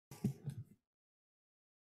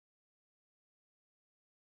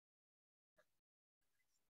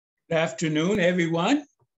Good afternoon, everyone.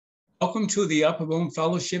 Welcome to the Upper Room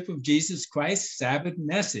Fellowship of Jesus Christ Sabbath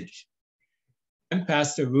Message. I'm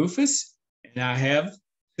Pastor Rufus, and I have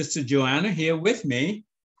Sister Joanna here with me.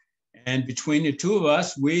 And between the two of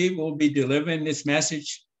us, we will be delivering this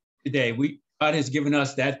message today. God has given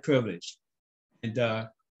us that privilege. And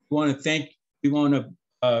we want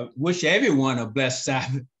to wish everyone a blessed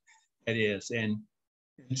Sabbath, that is. And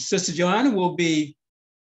Sister Joanna will be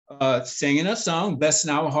singing a song,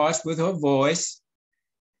 blessing our hearts with her voice.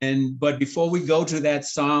 But before we go to that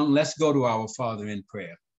song, let's go to our Father in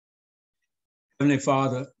prayer. Heavenly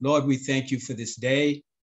Father, Lord, we thank you for this day.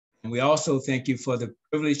 And we also thank you for the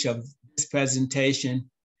privilege of this presentation,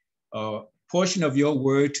 a portion of your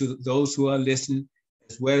word to those who are listening,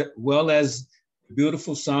 as well as the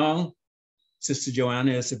beautiful song Sister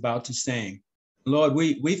Joanna is about to sing. Lord,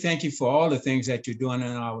 we thank you for all the things that you're doing in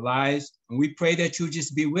our lives. And we pray that you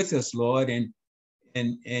just be with us, Lord, and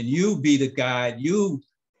you be the guide, you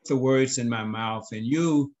put the words in my mouth, and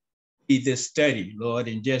you be this study, Lord,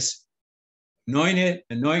 and just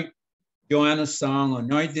anoint Joanna's song,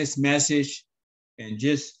 anoint this message, and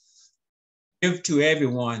just give to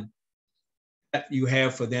everyone that you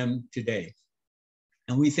have for them today.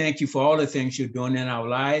 And we thank you for all the things you're doing in our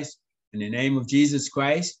lives. In the name of Jesus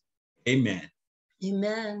Christ, amen.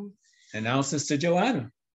 Amen. And now, Sister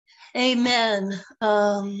Joanna. Amen.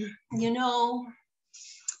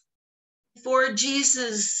 Before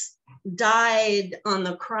Jesus died on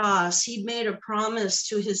the cross, he made a promise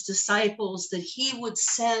to his disciples that he would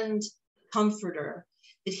send Comforter,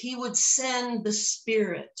 that he would send the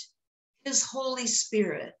Spirit, his Holy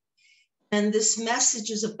Spirit. And this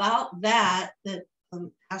message is about that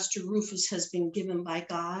Pastor Rufus has been given by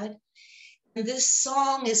God. And this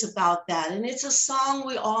song is about that. And it's a song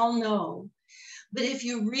we all know. But if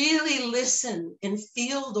you really listen and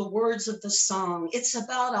feel the words of the song, it's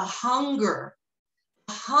about a hunger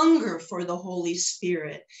for the Holy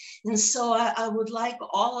Spirit. And so I would like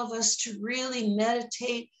all of us to really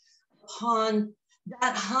meditate upon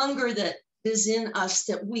that hunger that is in us,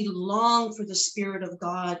 that we long for the Spirit of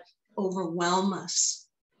God to overwhelm us,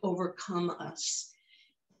 overcome us.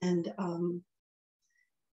 And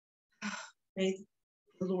may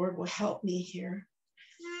the Lord will help me here.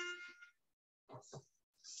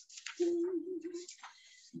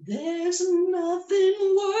 There's nothing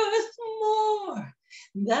worth more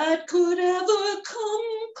that could ever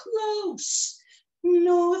come close.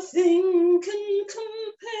 Nothing can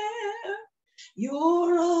compare.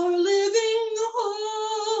 You're our living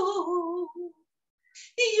hope.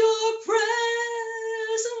 Your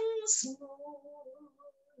presence, Lord.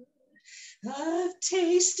 I've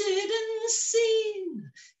tasted and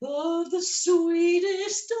seen of the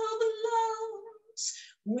sweetest of loves,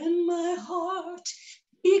 when my heart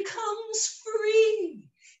becomes free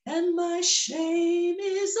and my shame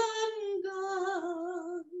is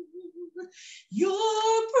undone.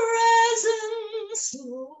 Your presence,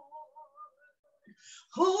 Lord.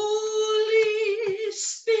 Holy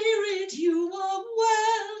Spirit, you are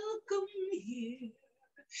welcome here.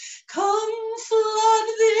 Come flood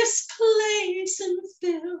this place and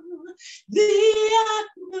fill the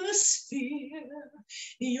atmosphere.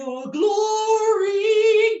 Your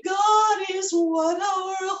glory, God, is what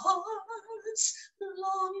our hearts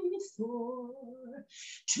long for.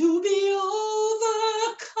 To be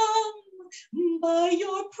overcome by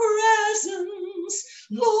your presence,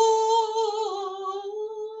 Lord.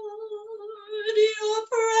 Your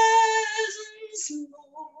presence,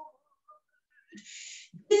 Lord.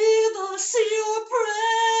 Give us your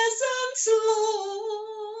presence, Lord.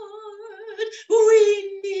 We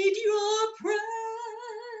need your presence,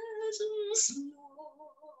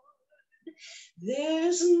 Lord.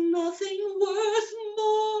 There's nothing worth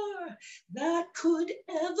more that could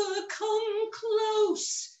ever come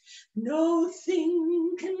close.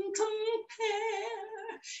 Nothing can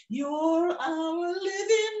compare. You're our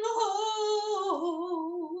living hope.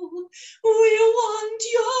 We want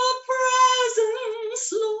your presence,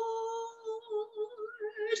 Lord.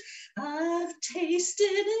 I've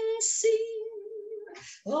tasted and seen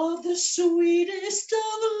of the sweetest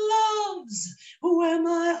of loves, where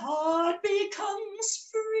my heart becomes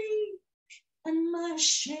free and my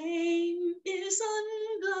shame is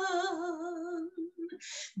undone.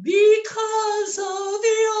 Because of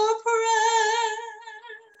your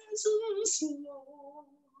presence, Lord.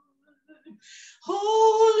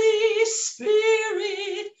 Holy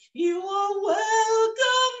Spirit, you are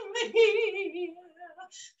welcome here.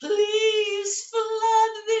 Please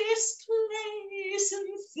flood this place and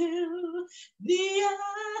fill the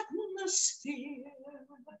atmosphere.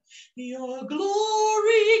 Your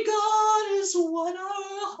glory, God, is what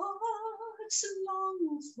our hearts hearts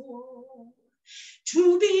long for,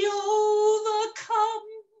 to be overcome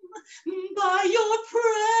by your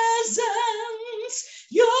presence,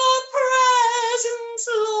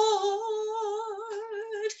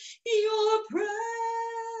 Lord, your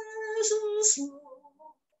presence, Lord.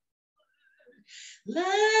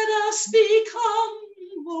 Let us become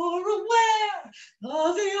more aware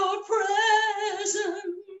of your presence.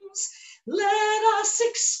 Let us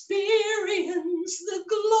experience the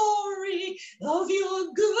glory of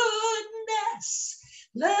your goodness.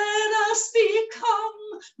 Let us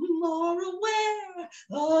become more aware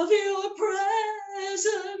of your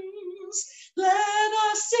presence. Let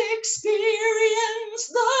us experience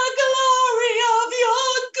the glory of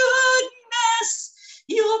your goodness,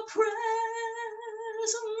 your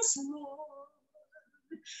presence, Lord.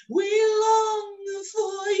 We long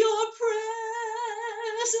for your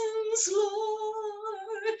presence,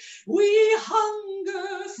 Lord. We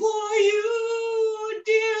hunger for you,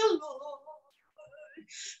 dear Lord.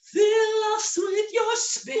 Fill us with your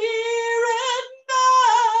Spirit now.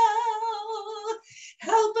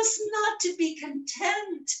 Help us not to be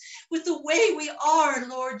content with the way we are,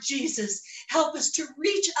 Lord Jesus. Help us to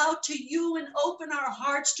reach out to you and open our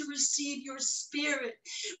hearts to receive your Spirit.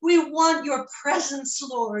 We want your presence,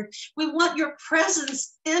 Lord. We want your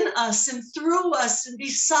presence in us and through us and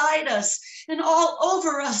beside us and all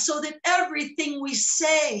over us, so that everything we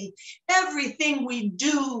say, everything we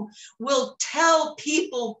do will tell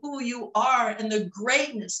people who you are and the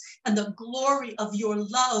greatness and the glory of your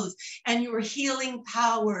love and your healing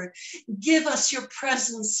power. Give us your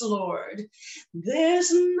presence, Lord.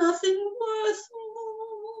 There's nothing worth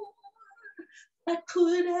more that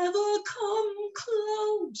could ever come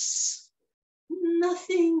close.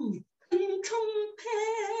 Nothing can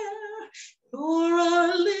compare. You're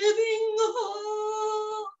our living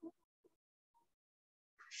hope.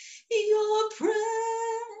 Your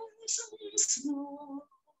presence, Lord.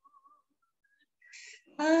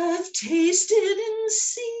 I've tasted and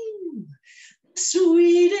seen the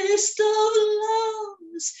sweetest of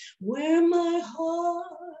loves, where my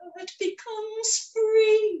heart becomes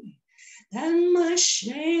free and my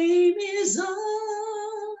shame is undone.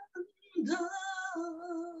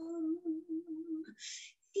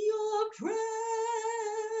 Your presence,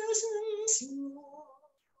 Lord.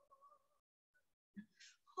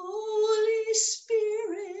 Holy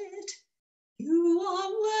Spirit, you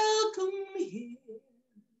are welcome here.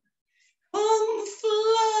 Come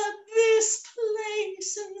flood this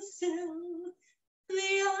place and fill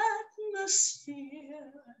the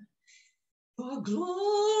atmosphere. For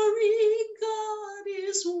glory, God,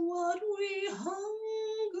 is what we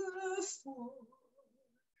hunger for.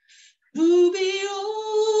 To be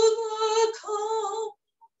overcome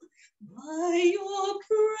by your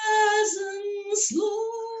presence,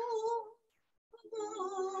 Lord.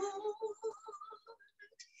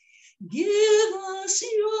 Give us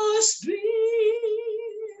your Spirit,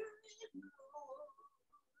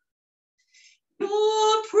 Lord.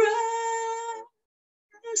 Your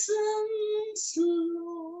presence,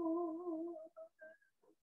 Lord.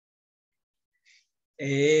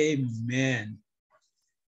 Amen.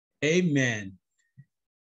 Amen.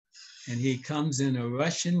 And he comes in a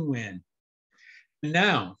rushing wind.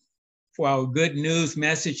 Now, for our good news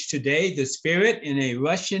message today, the Spirit in a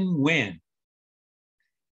rushing wind.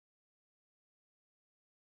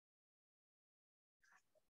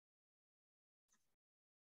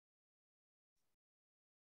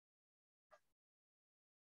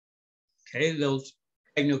 Okay, little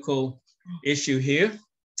technical issue here.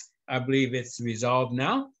 I believe it's resolved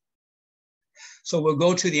now. So we'll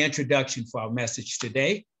go to the introduction for our message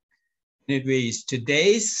today. And it reads,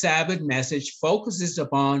 today's Sabbath message focuses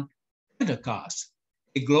upon Pentecost,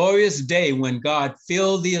 a glorious day when God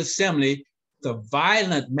filled the assembly with a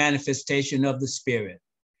violent manifestation of the Spirit.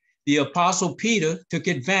 The Apostle Peter took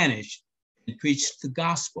advantage and preached the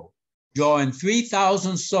gospel, drawing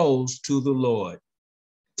 3,000 souls to the Lord.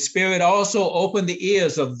 The Spirit also opened the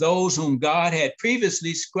ears of those whom God had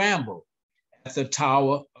previously scrambled at the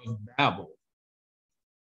Tower of Babel.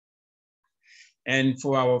 And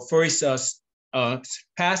for our first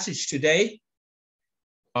passage today,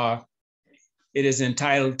 it is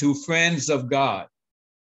entitled To Friends of God.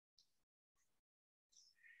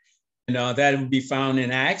 And that will be found in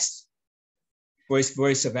Acts, first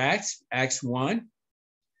verse of Acts, Acts 1. And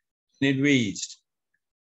it reads,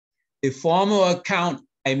 the former account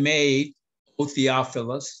I made, O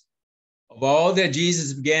Theophilus, of all that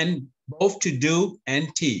Jesus began both to do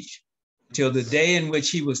and teach, until the day in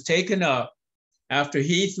which he was taken up, after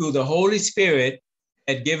he, through the Holy Spirit,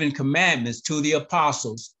 had given commandments to the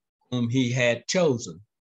apostles whom he had chosen.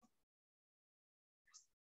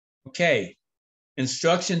 Okay,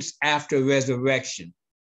 instructions after resurrection.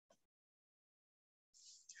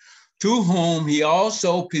 To whom he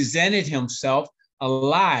also presented himself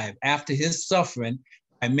alive after his suffering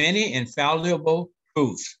by many infallible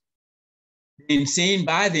proofs, being seen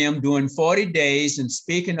by them during 40 days and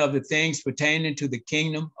speaking of the things pertaining to the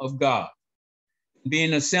kingdom of God.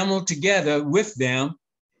 Being assembled together with them,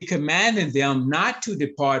 he commanded them not to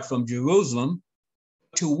depart from Jerusalem,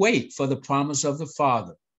 but to wait for the promise of the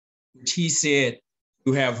Father, which he said,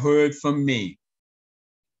 "You have heard from me."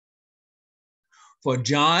 For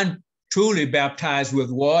John truly baptized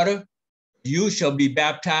with water, you shall be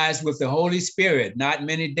baptized with the Holy Spirit not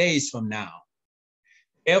many days from now.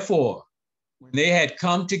 Therefore, when they had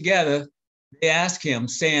come together, they asked him,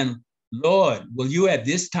 saying, "Lord, will you at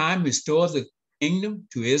this time restore the kingdom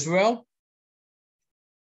to Israel?"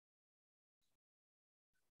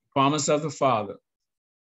 Promise of the Father.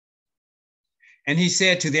 And he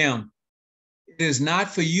said to them, "It is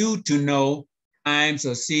not for you to know times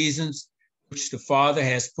or seasons which the Father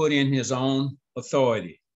has put in his own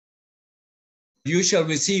authority. You shall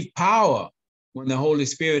receive power when the Holy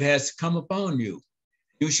Spirit has come upon you.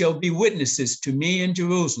 You shall be witnesses to me in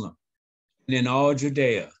Jerusalem and in all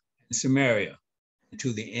Judea and Samaria and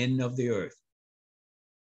to the end of the earth."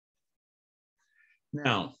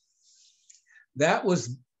 Now, that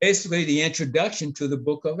was basically the introduction to the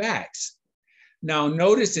book of Acts. Now,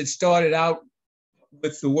 notice it started out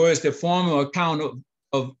with the words, the former account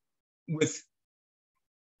with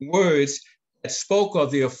words that spoke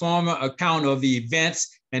of the former account of the events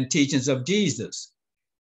and teachings of Jesus,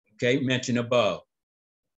 okay, mentioned above,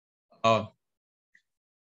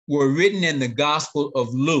 were written in the Gospel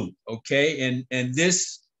of Luke, okay? And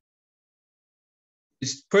this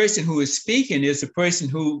person who is speaking is the person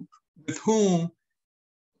with whom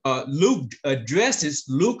Luke addresses.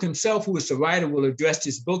 Luke himself, who is the writer, will address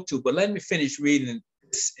this book to, but let me finish reading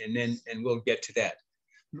this and we'll get to that.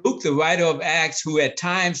 Luke, the writer of Acts, who at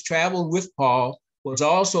times traveled with Paul, was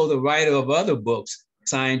also the writer of other books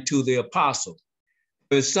assigned to the apostle.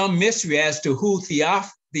 There's some mystery as to who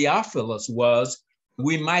Theophilus was.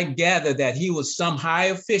 We might gather that he was some high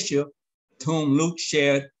official with whom Luke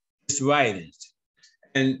shared his writings.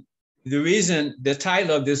 And the reason, the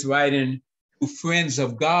title of this writing, "To Friends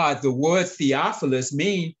of God," the word Theophilus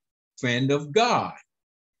means friend of God.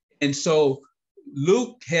 And so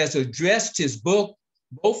Luke has addressed his book,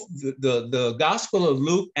 both the Gospel of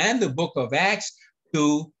Luke and the book of Acts,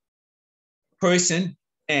 to a person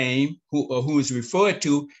named who is referred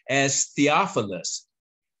to as Theophilus.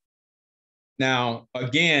 Now,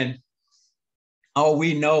 again, all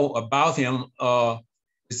we know about him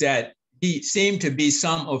is that he seemed to be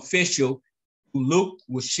some official who Luke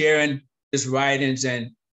was sharing his writings,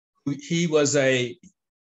 and he was a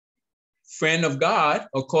friend of God,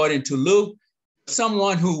 according to Luke,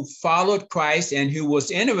 someone who followed Christ and who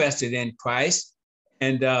was interested in Christ,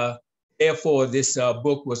 and therefore this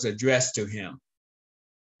book was addressed to him.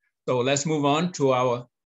 So let's move on to our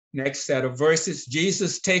next set of verses.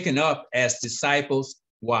 Jesus taken up as disciples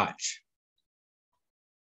watch.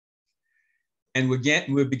 And we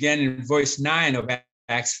begin in verse 9 of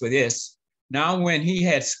Acts for this. Now when he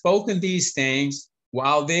had spoken these things,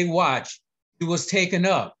 while they watched, he was taken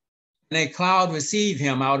up, and a cloud received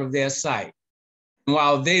him out of their sight. And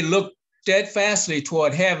while they looked steadfastly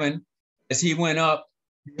toward heaven as he went up,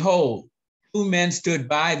 behold, two men stood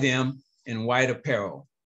by them in white apparel,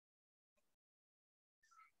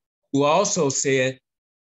 who also said,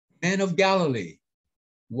 "Men of Galilee,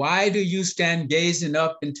 why do you stand gazing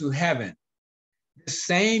up into heaven? The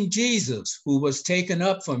same Jesus who was taken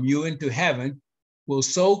up from you into heaven will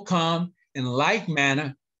so come in like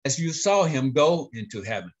manner as you saw him go into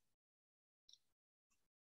heaven."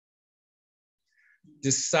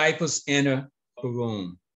 Disciples enter a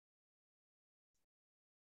room.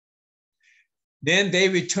 Then they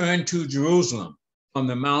returned to Jerusalem from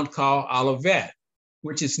the mount called Olivet,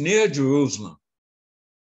 which is near Jerusalem,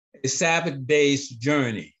 a Sabbath day's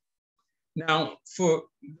journey. Now, for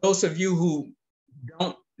those of you who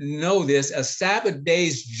don't know this, a Sabbath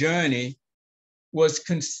day's journey was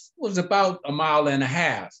about 1.5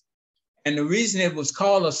 miles. And the reason it was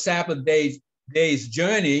called a Sabbath day's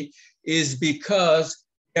journey is because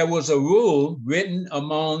there was a rule written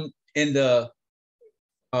in the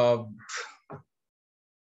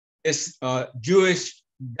Jewish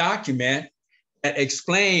document that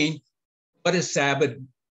explained what is Sabbath,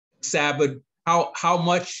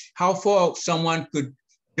 how far someone could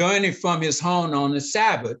journey from his home on the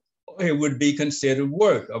Sabbath, or it would be considered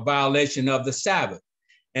work, a violation of the Sabbath.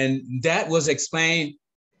 And that was explained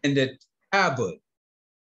in the Talmud.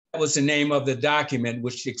 That was the name of the document,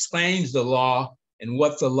 which explains the law and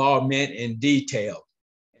what the law meant in detail.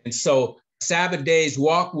 And so Sabbath day's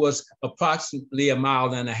walk was approximately 1.5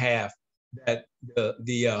 miles that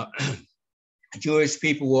the Jewish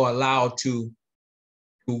people were allowed to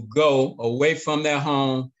go away from their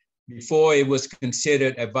home before it was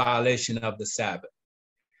considered a violation of the Sabbath.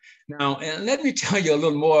 Now, and let me tell you a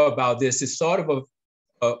little more about this. It's sort of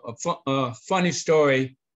a funny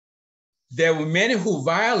story. There were many who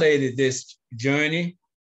violated this journey,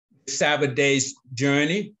 Sabbath day's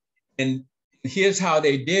journey, and here's how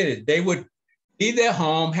they did it. They would leave their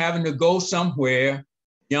home having to go somewhere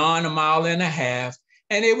beyond 1.5 miles,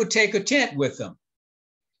 and they would take a tent with them.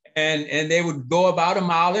 And they would go about 1.5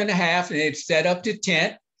 miles, and they'd set up the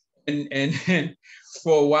tent and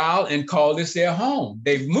for a while and call this their home.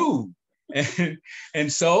 They've moved. And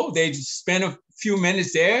so they spend a few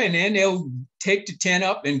minutes there, and then they'll take the tent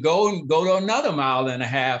up and go to another 1.5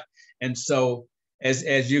 miles. And so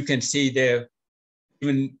as you can see there,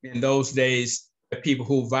 even in those days, the people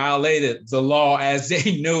who violated the law as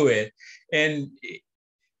they knew it. And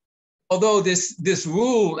although this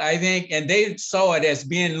rule, I think, and they saw it as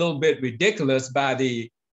being a little bit ridiculous by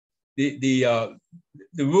the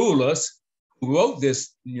rulers who wrote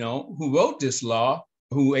this, who wrote this law,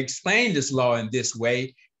 who explained this law in this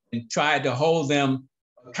way, and tried to hold them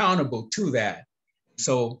accountable to that.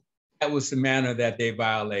 So that was the manner that they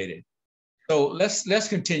violated. So let's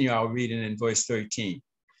continue our reading in verse 13.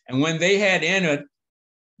 And when they had entered,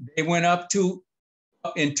 they went up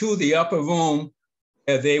into the upper room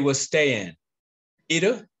where they were staying.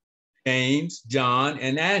 Peter, James, John,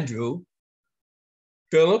 and Andrew,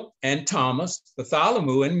 Philip and Thomas,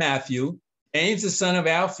 Bartholomew and Matthew, James the son of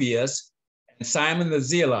Alphaeus, and Simon the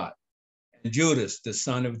Zealot, and Judas the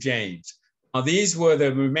son of James. Now these were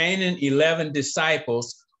the remaining 11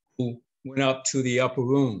 disciples who went up to the upper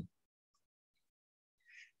room.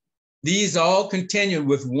 These all continued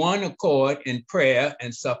with one accord in prayer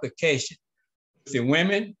and supplication with the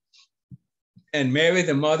women and Mary,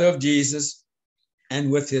 the mother of Jesus, and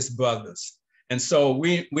with his brothers. And so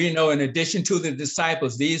we know, in addition to the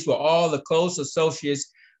disciples, these were all the close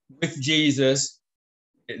associates with Jesus,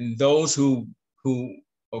 and those who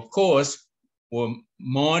of course, will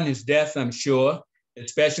mourn his death, I'm sure,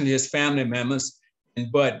 especially his family members,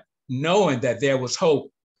 but knowing that there was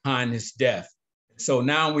hope behind his death. So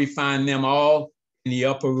now we find them all in the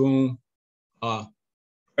upper room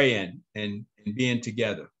praying and being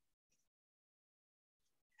together.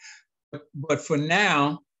 But for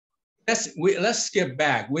now, let's skip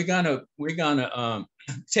back. We're gonna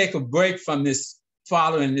take a break from this,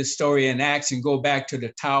 following this story in Acts, and go back to the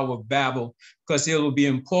Tower of Babel, because it will be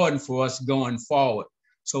important for us going forward.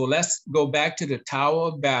 So let's go back to the Tower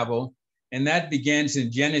of Babel, and that begins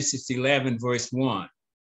in Genesis 11, verse 1.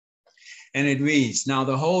 And it reads, "Now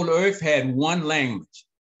the whole earth had one language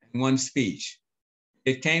and one speech.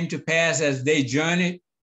 It came to pass as they journeyed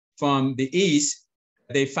from the east,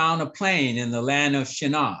 they found a plain in the land of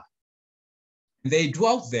Shinar. They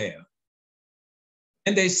dwelt there.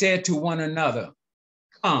 And they said to one another,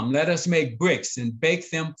 'Come, let us make bricks and bake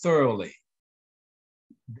them thoroughly.'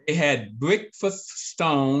 They had brick for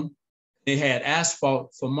stone, they had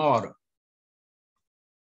asphalt for mortar.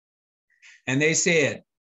 And they said,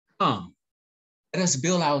 'Come, let us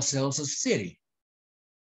build ourselves a city,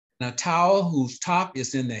 and a tower whose top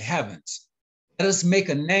is in the heavens. Let us make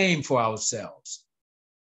a name for ourselves,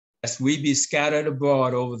 lest we be scattered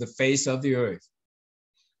abroad over the face of the earth.'"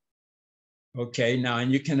 Okay, now,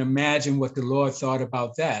 and you can imagine what the Lord thought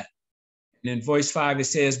about that. And in verse 5, it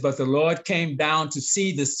says, "But the Lord came down to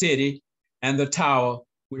see the city and the tower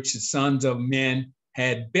which the sons of men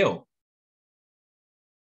had built.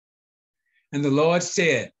 And the Lord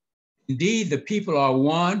said, 'Indeed, the people are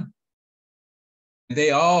one, and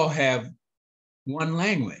they all have one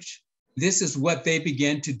language. This is what they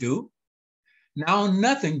begin to do. Now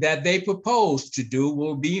nothing that they propose to do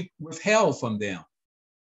will be withheld from them.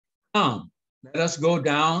 Come, let us go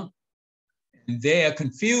down and there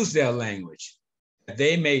confuse their language, that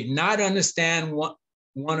they may not understand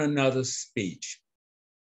one another's speech.'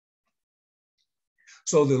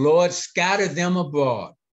 So the Lord scattered them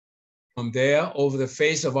abroad from there over the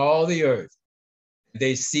face of all the earth.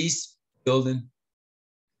 They ceased building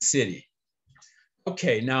the city."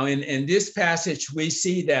 Okay, now in this passage, we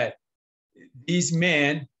see that these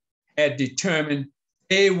men had determined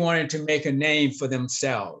they wanted to make a name for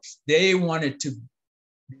themselves. They wanted to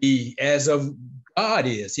be as of God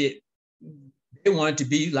is. They wanted to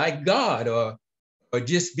be like God, or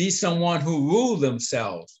just be someone who ruled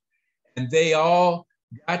themselves. And they all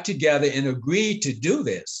got together and agreed to do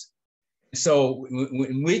this. So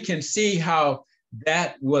we can see how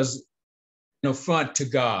that was an affront to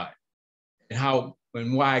God, and how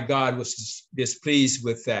and why God was displeased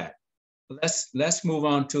with that. Let's move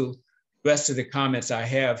on to the rest of the comments I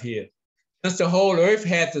have here. Since the whole earth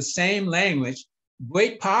had the same language,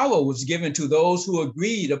 great power was given to those who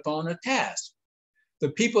agreed upon a task. The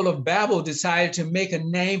people of Babel decided to make a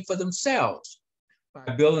name for themselves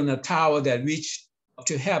by building a tower that reached up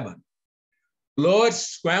to heaven. The Lord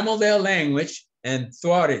scrambled their language and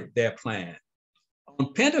thwarted their plan.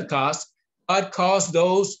 On Pentecost, God caused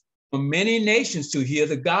those from many nations to hear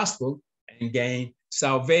the gospel and gain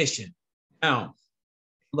salvation. Now,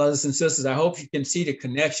 brothers and sisters, I hope you can see the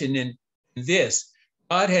connection in this.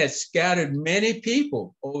 God had scattered many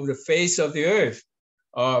people over the face of the earth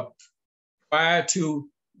prior to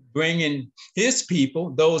bringing his people,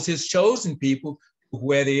 those his chosen people,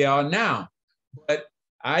 where they are now. But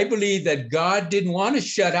I believe that God didn't want to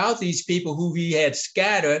shut out these people who he had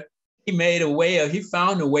scattered. He made a way, or he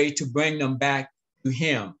found a way to bring them back to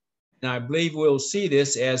him. And I believe we'll see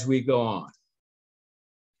this as we go on.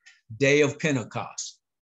 Day of Pentecost.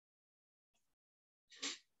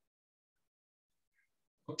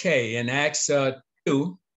 Okay, in Acts 2,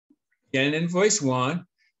 again in verse 1,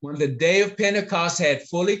 when the day of Pentecost had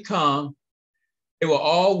fully come, they were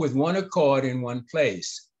all with one accord in one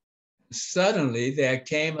place. Suddenly there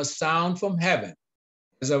came a sound from heaven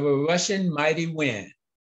as of a rushing mighty wind,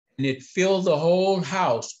 and it filled the whole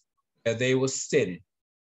house where they were sitting.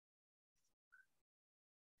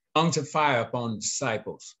 Tongues of fire upon the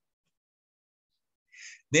disciples.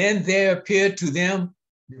 Then there appeared to them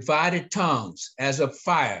divided tongues as of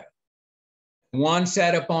fire. One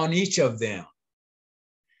sat upon each of them.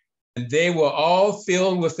 And they were all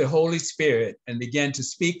filled with the Holy Spirit and began to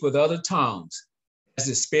speak with other tongues as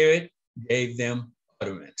the Spirit gave them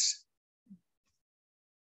utterance.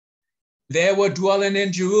 There were dwelling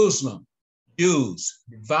in Jerusalem Jews,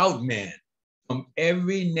 devout men from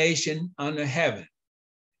every nation under heaven.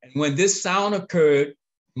 And when this sound occurred,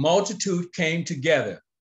 the multitude came together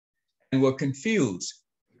and were confused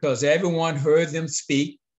because everyone heard them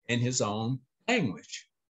speak in his own language.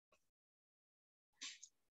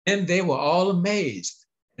 And they were all amazed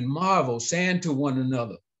and marveled, saying to one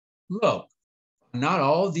another, "Look, are not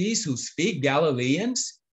all these who speak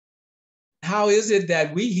Galileans? How is it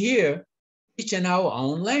that we hear each in our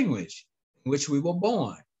own language in which we were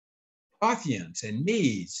born? Parthians and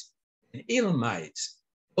Medes and Elamites,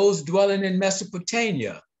 those dwelling in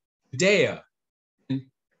Mesopotamia, Judea and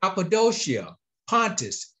Cappadocia,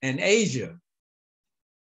 Pontus and Asia,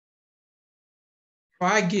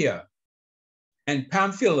 Phrygia and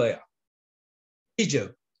Pamphylia,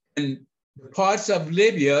 Egypt, and the parts of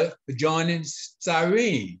Libya adjoining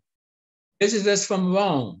Cyrene, visitors from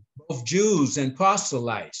Rome, both Jews and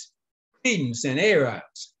proselytes, Cretans and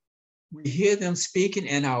Arabs. We hear them speaking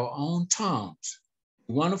in our own tongues,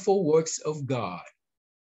 wonderful works of God."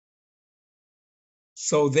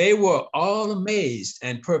 So they were all amazed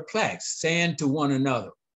and perplexed, saying to one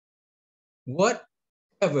another,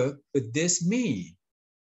 "Whatever could this mean?"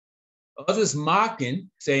 Others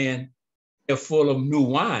mocking, saying, "They're full of new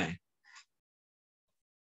wine."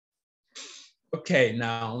 Okay,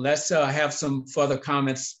 now let's have some further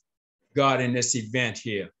comments regarding this event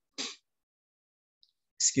here.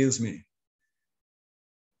 Excuse me.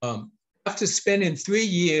 After spending 3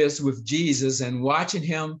 years with Jesus and watching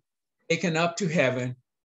him taken up to heaven,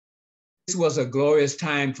 this was a glorious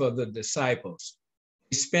time for the disciples.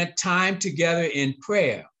 They spent time together in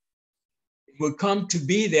prayer. It would come to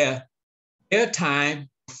be their time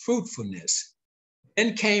of fruitfulness.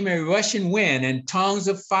 Then came a rushing wind and tongues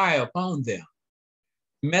of fire upon them.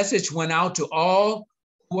 The message went out to all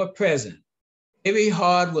who were present. Every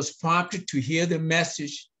heart was prompted to hear the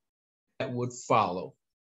message that would follow.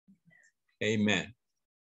 Amen.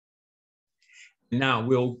 Now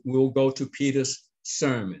we'll go to Peter's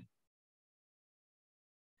sermon.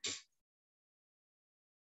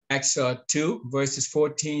 Acts 2, verses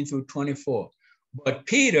 14 through 24. But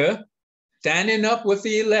Peter, standing up with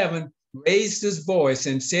the 11, raised his voice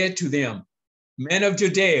and said to them, "Men of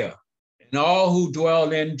Judea, and all who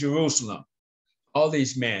dwell in Jerusalem," all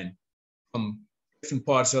these men from different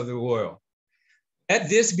parts of the world, "let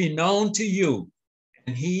this be known to you,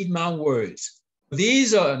 and heed my words.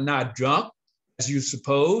 These are not drunk, as you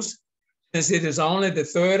suppose, since it is only the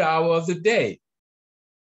 3rd hour of the day.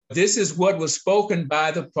 This is what was spoken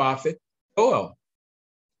by the prophet Joel."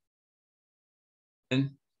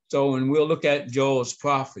 And so, and we'll look at Joel's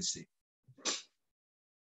prophecy.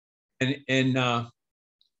 And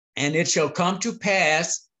it shall come to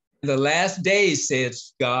pass in the last days,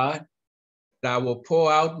 says God, that I will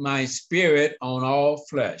pour out my spirit on all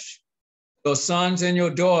flesh. Your sons and your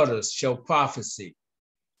daughters shall prophesy.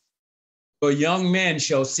 Your young men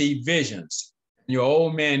shall see visions, and your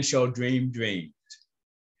old men shall dream dreams.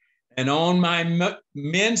 And on my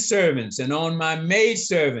men servants and on my maid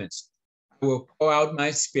servants, I will pour out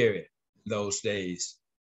my spirit in those days,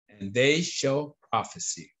 and they shall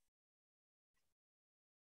prophesy.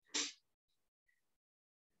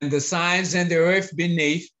 And the signs in the earth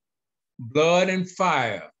beneath, blood and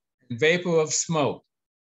fire and vapor of smoke.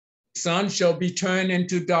 The sun shall be turned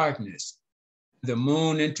into darkness, the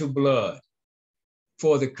moon into blood,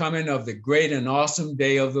 for the coming of the great and awesome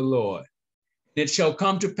day of the Lord. It shall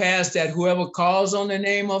come to pass that whoever calls on the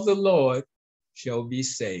name of the Lord shall be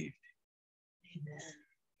saved. Amen.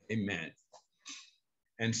 Amen.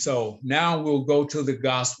 And so now we'll go to the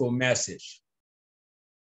gospel message.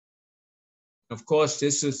 Of course,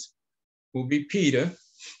 this will be Peter.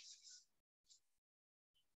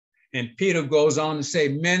 And Peter goes on to say,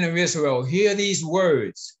 men of Israel, hear these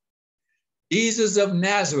words. Jesus of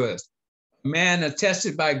Nazareth, a man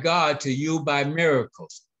attested by God to you by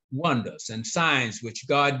miracles, wonders, and signs which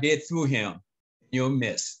God did through him in your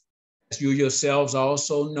midst, as you yourselves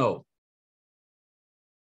also know.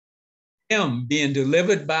 Him being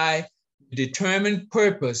delivered by determined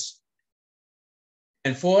purpose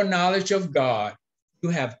and foreknowledge of God, you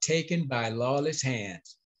have taken by lawless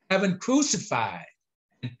hands, having crucified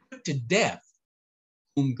and put to death,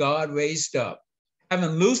 whom God raised up,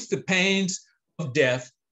 having loosed the pains of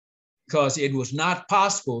death, because it was not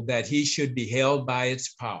possible that he should be held by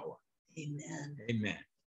its power. Amen. Amen.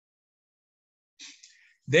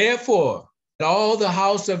 Therefore, let all the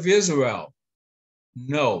house of Israel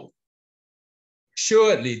know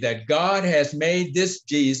surely that God has made this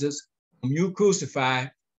Jesus, whom you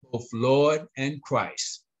crucified, both Lord and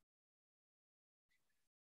Christ.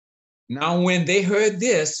 Now, when they heard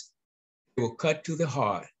this, they were cut to the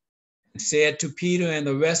heart and said to Peter and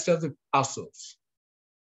the rest of the apostles,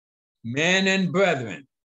 men and brethren,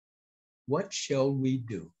 what shall we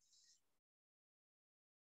do?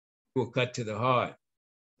 They were cut to the heart.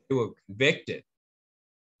 They were convicted.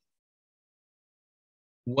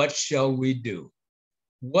 What shall we do?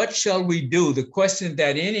 What shall we do? The question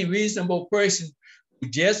that any reasonable person who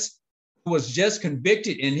was just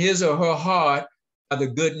convicted in his or her heart by the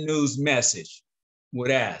good news message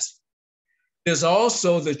would ask. There's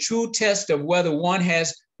also the true test of whether one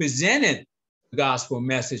has presented the gospel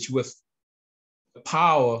message with the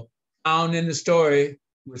power found in the story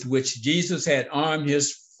with which Jesus had armed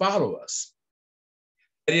his followers.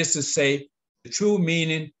 That is to say, the true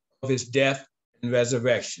meaning of his death and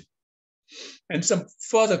resurrection. And some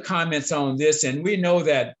further comments on this, and we know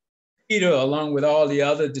that Peter, along with all the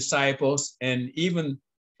other disciples, and even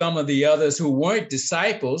some of the others who weren't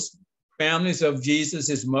disciples, families of Jesus,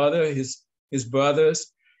 his mother, his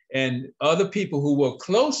brothers, and other people who were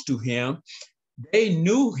close to him, they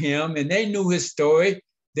knew him and they knew his story.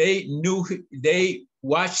 They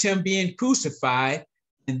watched him being crucified,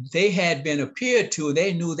 and they had been appeared to.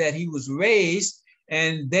 They knew that he was raised,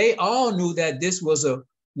 and they all knew that this was a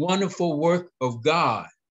wonderful work of God.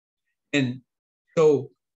 And so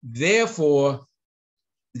therefore,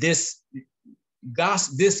 this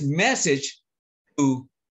message to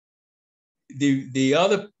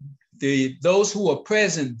those who were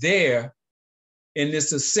present there in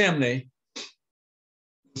this assembly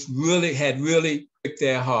had really pricked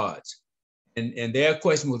their hearts. And their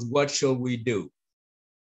question was, what shall we do?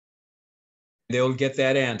 They'll get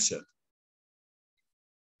that answer.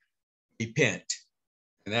 Repent.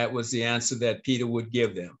 And that was the answer that Peter would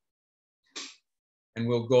give them. And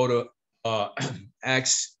we'll go to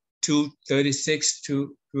Acts 2:36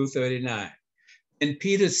 through 39. And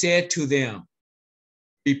Peter said to them,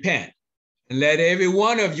 repent, and let every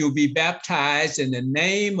one of you be baptized in the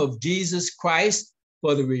name of Jesus Christ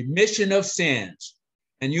for the remission of sins,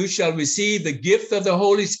 and you shall receive the gift of the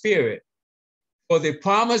Holy Spirit. For the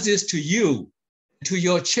promise is to you, to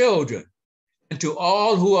your children, and to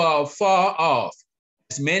all who are far off,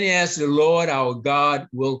 as many as the Lord our God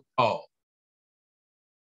will call.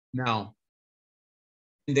 Now,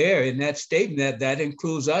 there in that statement, that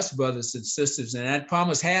includes us, brothers and sisters, and that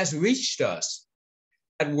promise has reached us.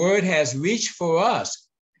 That word has reached for us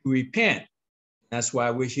to repent. That's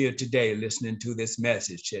why we're here today listening to this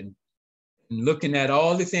message and looking at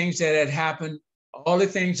all the things that had happened, all the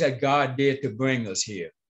things that God did to bring us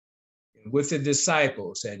here with the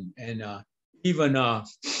disciples and even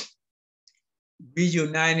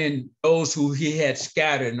reuniting those who he had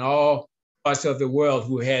scattered in all parts of the world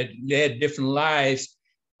who had led different lives.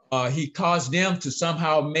 He caused them to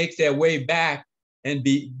somehow make their way back and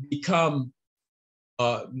become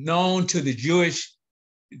known to the Jewish,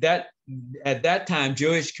 that at that time,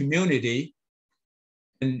 Jewish community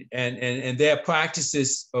and their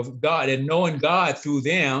practices of God and knowing God through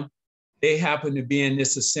them. They happened to be in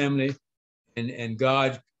this assembly, and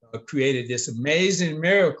God created this amazing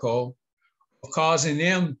miracle of causing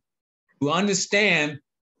them to understand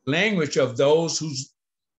language of those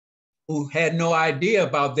who had no idea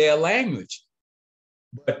about their language.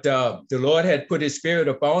 But the Lord had put his spirit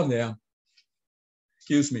upon them,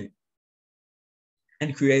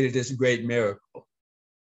 and created this great miracle.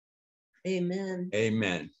 Amen.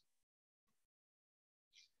 Amen.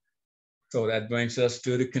 So that brings us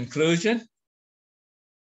to the conclusion.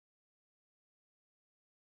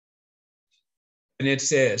 And it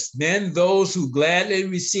says, then those who gladly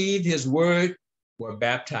received his word were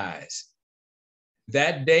baptized.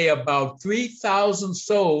 That day, about 3,000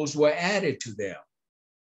 souls were added to them.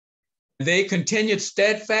 They continued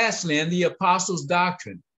steadfastly in the apostles'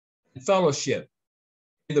 doctrine and fellowship,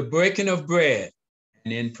 in the breaking of bread,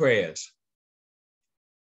 and in prayers.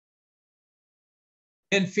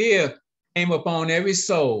 Then fear came upon every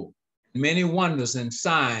soul, and many wonders and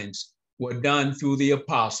signs were done through the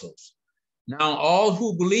apostles. Now all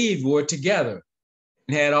who believed were together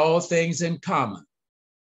and had all things in common,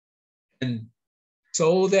 and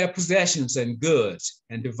sold their possessions and goods,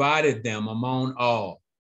 and divided them among all,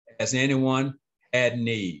 as anyone had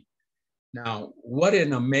need. Now, what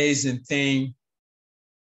an amazing thing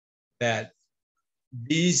that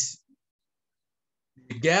these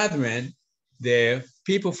gathering there,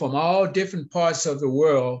 people from all different parts of the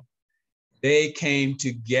world, they came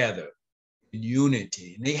together in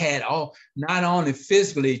unity. And they had all, not only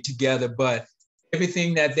physically together, but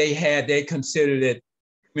everything that they had, they considered it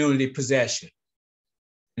community possession.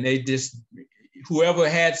 And they just, whoever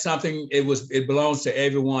had something, it belongs to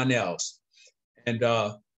everyone else. And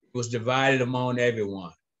it was divided among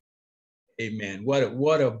everyone. Amen.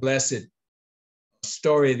 What a blessed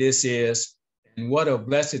story this is, and what a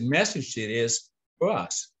blessed message it is for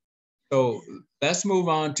us. So let's move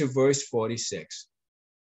on to verse 46.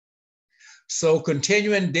 So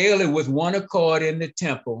continuing daily with one accord in the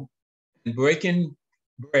temple and breaking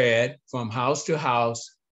bread from house to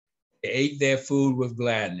house, they ate their food with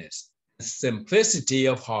gladness and simplicity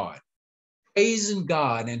of heart, praising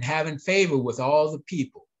God and having favor with all the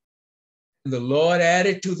people. And the Lord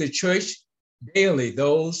added to the church daily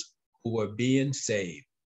those who were being saved.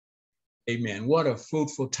 Amen. What a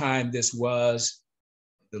fruitful time this was.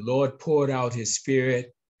 The Lord poured out his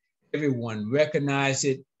spirit. Everyone recognized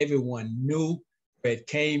it. Everyone knew where it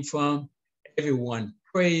came from. Everyone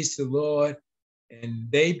praised the Lord, and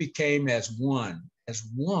they became as one.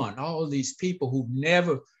 All these people who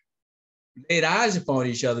never laid eyes upon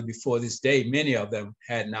each other before this day, many of them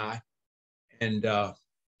had not. And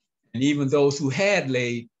even those who had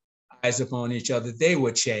laid eyes upon each other, they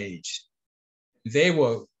were changed. They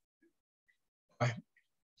were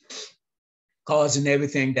causing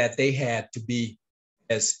everything that they had to be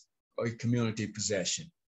as a community possession.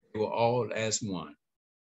 They were all as one.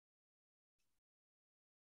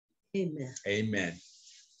 Amen. Amen.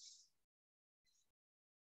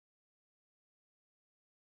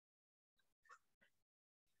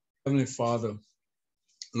 Heavenly Father,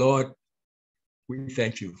 Lord, we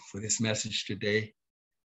thank you for this message today.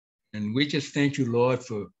 And we just thank you, Lord,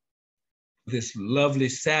 for this lovely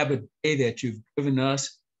Sabbath day that you've given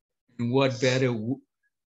us. And what better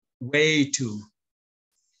way to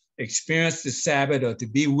experience the Sabbath or to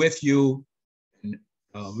be with you and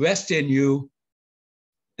rest in you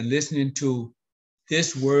and listening to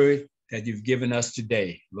this word that you've given us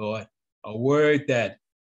today, Lord, a word that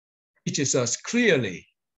teaches us clearly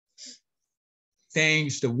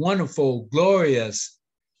things, the wonderful, glorious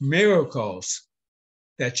miracles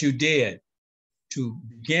that you did to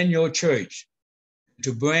begin your church,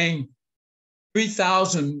 to bring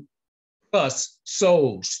 3,000 plus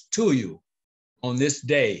souls to you on this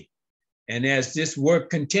day. And as this work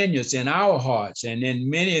continues in our hearts and in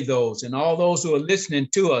many of those and all those who are listening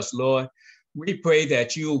to us, Lord, we pray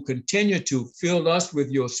that you will continue to fill us with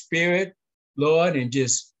your spirit, Lord, and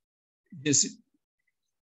just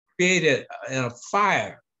create a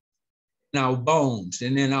fire in our bones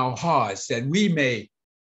and in our hearts that we may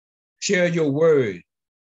share your word,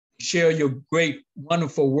 share your great,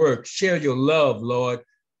 wonderful work, share your love, Lord,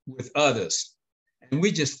 with others. And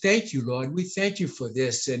we just thank you, Lord. We thank you for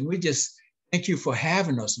this. And we just thank you for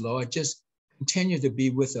having us, Lord. Just continue to be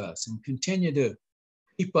with us and continue to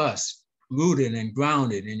keep us rooted and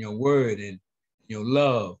grounded in your word and your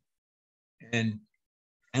love. And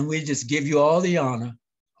we just give you all the honor,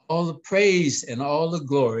 all the praise, and all the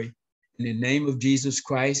glory. In the name of Jesus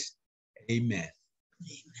Christ, amen.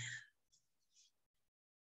 Amen.